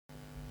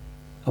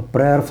A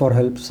prayer for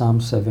help, Psalm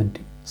 70.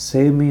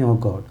 Save me, O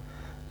God.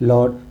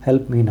 Lord,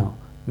 help me now.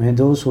 May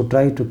those who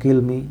try to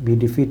kill me be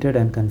defeated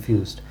and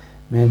confused.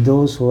 May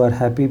those who are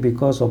happy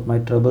because of my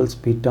troubles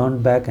be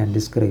turned back and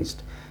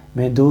disgraced.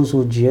 May those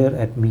who jeer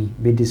at me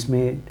be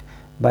dismayed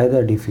by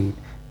their defeat.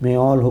 May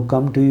all who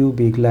come to you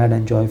be glad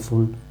and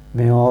joyful.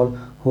 May all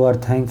who are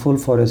thankful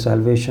for your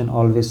salvation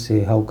always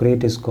say, how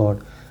great is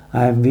God.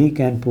 I am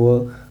weak and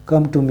poor.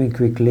 Come to me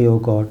quickly, O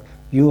God.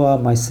 You are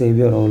my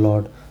Savior, O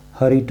Lord.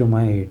 Hurry to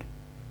my aid.